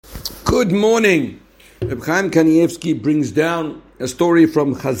Good morning. Reb Chaim Kanievsky brings down a story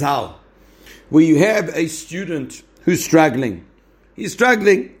from Chazal, where you have a student who's struggling. He's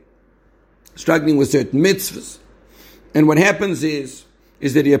struggling with certain mitzvahs. And what happens is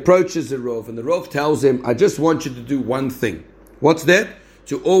that he approaches the Rav, and the Rav tells him, I just want you to do one thing. What's that?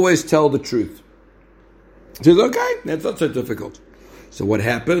 To always tell the truth. He says, okay, that's not so difficult. So what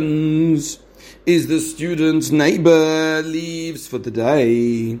happens is the student's neighbor leaves for the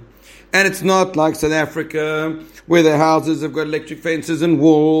day. And it's not like South Africa, where the houses have got electric fences and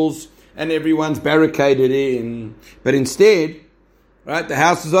walls, and everyone's barricaded in. But instead, right, the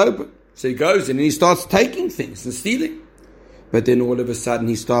house is open. So he goes in and he starts taking things and stealing. But then all of a sudden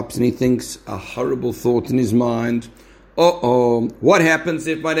he stops and he thinks a horrible thought in his mind. What happens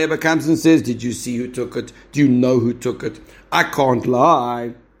if my neighbor comes and says, did you see who took it? Do you know who took it? I can't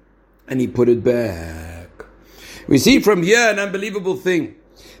lie. And he put it back. We see from here an unbelievable thing.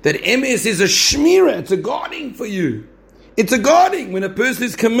 That MS is a shmira, it's a guarding for you. It's a guarding. When a person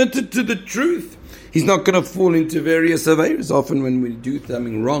is committed to the truth, he's not going to fall into various surveys. Often when we do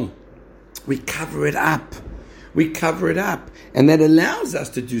something wrong, we cover it up. And that allows us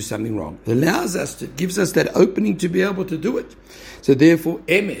to do something wrong. It gives us that opening to be able to do it. So therefore,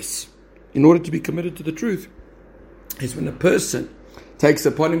 MS, in order to be committed to the truth, is when a person takes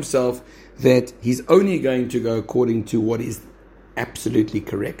upon himself that he's only going to go according to what is absolutely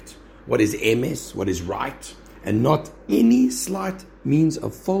correct, what is MS, what is right, and not any slight means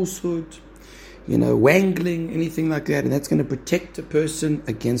of falsehood, wangling, anything like that. And that's going to protect a person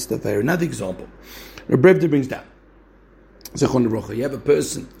against the affair. Another example, Rebbe brings down, you have a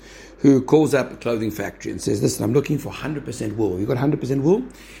person who calls up a clothing factory and says, listen, I'm looking for 100% wool. You've got 100% wool?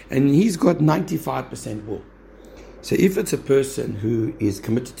 And he's got 95% wool. So if it's a person who is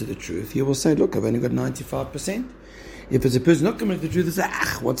committed to the truth, he will say, look, I've only got 95%. If it's a person not committed to the truth, they say,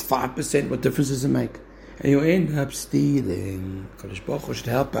 what's 5%? What difference does it make? And you end up stealing. Kodesh Baruch Hu should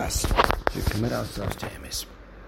help us to commit ourselves to MS.